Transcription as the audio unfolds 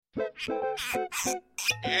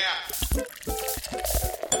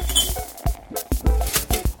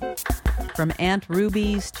From Aunt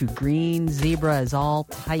Ruby's to green zebras, all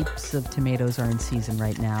types of tomatoes are in season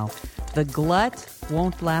right now. The glut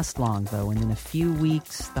won't last long, though, and in a few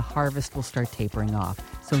weeks, the harvest will start tapering off.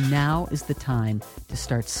 So now is the time to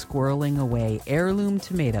start squirreling away heirloom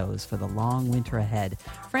tomatoes for the long winter ahead.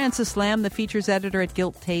 Francis Lamb, the features editor at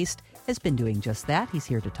Guilt Taste, has been doing just that. He's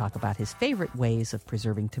here to talk about his favorite ways of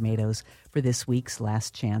preserving tomatoes for this week's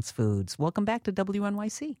Last Chance Foods. Welcome back to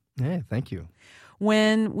WNYC. Hey, thank you.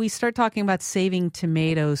 When we start talking about saving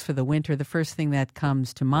tomatoes for the winter, the first thing that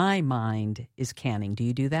comes to my mind is canning. Do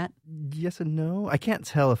you do that? Yes and no. I can't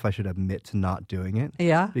tell if I should admit to not doing it.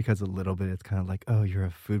 Yeah? Because a little bit it's kind of like, oh, you're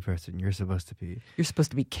a food person. You're supposed to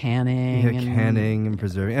be canning. Yeah, canning and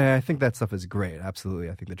preserving. And I think that stuff is great.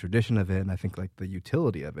 Absolutely. I think the tradition of it and I think like the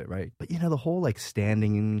utility of it, right? But the whole like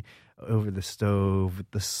standing over the stove with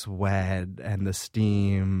the sweat and the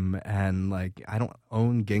steam and like I don't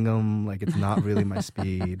own Gingham. Like it's not really my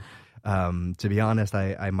speed. To be honest,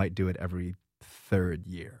 I might do it every third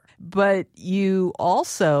year. But you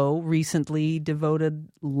also recently devoted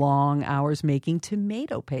long hours making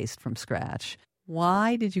tomato paste from scratch.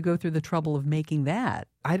 Why did you go through the trouble of making that?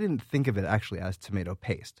 I didn't think of it actually as tomato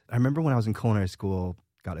paste. I remember when I was in culinary school,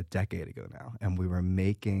 about a decade ago now, and we were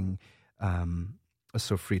making a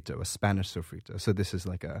sofrito, a Spanish sofrito. So this is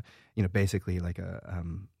like basically like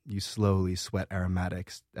you slowly sweat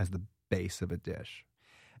aromatics as the base of a dish.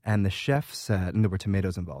 And the chef said, and there were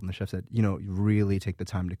tomatoes involved, and the chef said, you really take the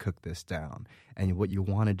time to cook this down. And what you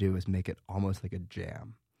want to do is make it almost like a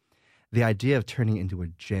jam. The idea of turning it into a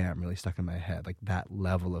jam really stuck in my head, like that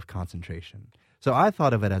level of concentration. So I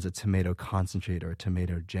thought of it as a tomato concentrate or a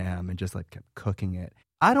tomato jam and just like kept cooking it.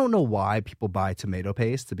 I don't know why people buy tomato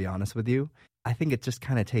paste, to be honest with you. I think it just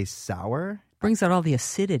kind of tastes sour. Brings out all the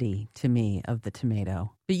acidity to me of the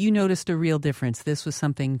tomato. But you noticed a real difference. This was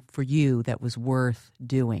something for you that was worth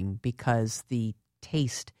doing because the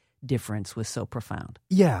taste difference was so profound.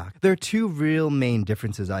 Yeah. There are two real main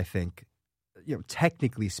differences, I think,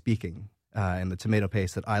 technically speaking, in the tomato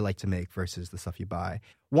paste that I like to make versus the stuff you buy.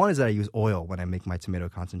 One is that I use oil when I make my tomato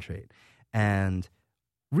concentrate. And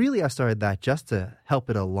really, I started that just to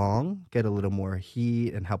help it along, get a little more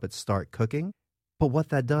heat and help it start cooking. But what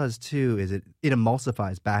that does, too, is it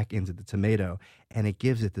emulsifies back into the tomato, and it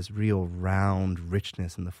gives it this real round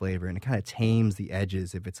richness in the flavor, and it kind of tames the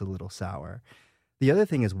edges if it's a little sour. The other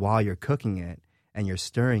thing is while you're cooking it and you're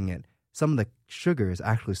stirring it, some of the sugars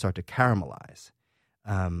actually start to caramelize.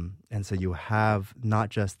 And so you have not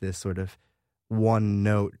just this sort of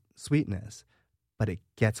one-note sweetness, but it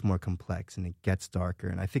gets more complex and it gets darker.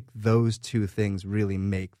 And I think those two things really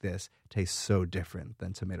make this taste so different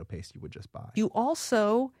than tomato paste you would just buy. You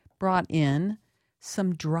also brought in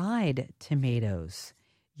some dried tomatoes.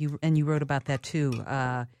 You wrote about that too.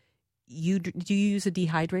 Do you use a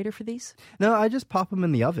dehydrator for these? No, I just pop them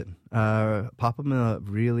in the oven. Pop them in a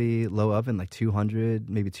really low oven, like 200,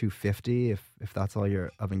 maybe 250, if that's all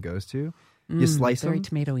your oven goes to. You slice very them.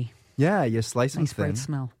 Very tomatoey. Yeah, you slice them nice thin. bright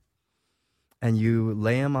smell. And you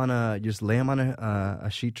lay them on a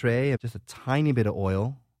sheet tray, just a tiny bit of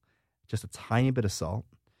oil, just a tiny bit of salt,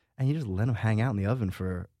 and you just let them hang out in the oven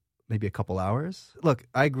for maybe a couple hours. Look,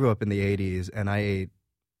 I grew up in the 80s, and I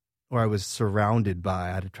was surrounded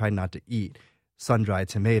by, I tried not to eat sun-dried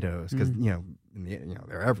tomatoes because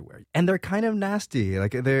they're everywhere, and they're kind of nasty.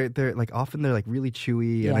 Like they're like often they're like really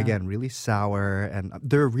chewy and again really sour, and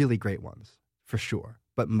they're really great ones for sure.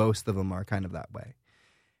 But most of them are kind of that way.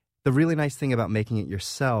 The really nice thing about making it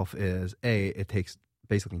yourself is, A, it takes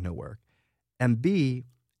basically no work, and B,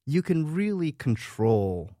 you can really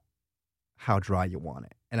control how dry you want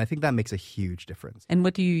it. And I think that makes a huge difference. And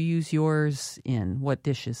what do you use yours in? What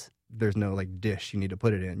dishes? There's no like dish you need to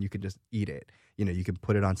put it in. You can just eat it. You can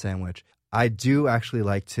put it on sandwich. I do actually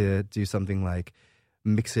like to do something like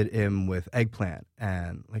mix it in with eggplant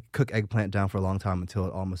and like cook eggplant down for a long time until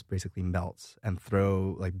it almost basically melts, and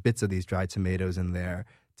throw like bits of these dried tomatoes in there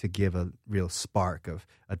to give a real spark of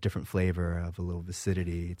a different flavor, of a little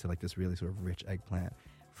acidity to like this really sort of rich eggplant.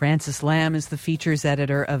 Francis Lamb is the features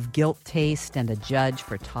editor of Guilt Taste and a judge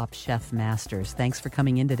for Top Chef Masters. Thanks for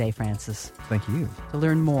coming in today, Francis. Thank you. To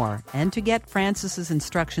learn more and to get Francis's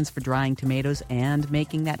instructions for drying tomatoes and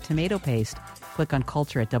making that tomato paste, click on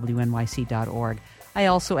culture at wnyc.org. I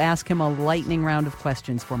also ask him a lightning round of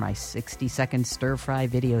questions for my 60-second stir-fry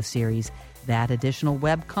video series. That additional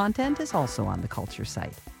web content is also on the Culture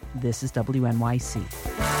site. This is WNYC.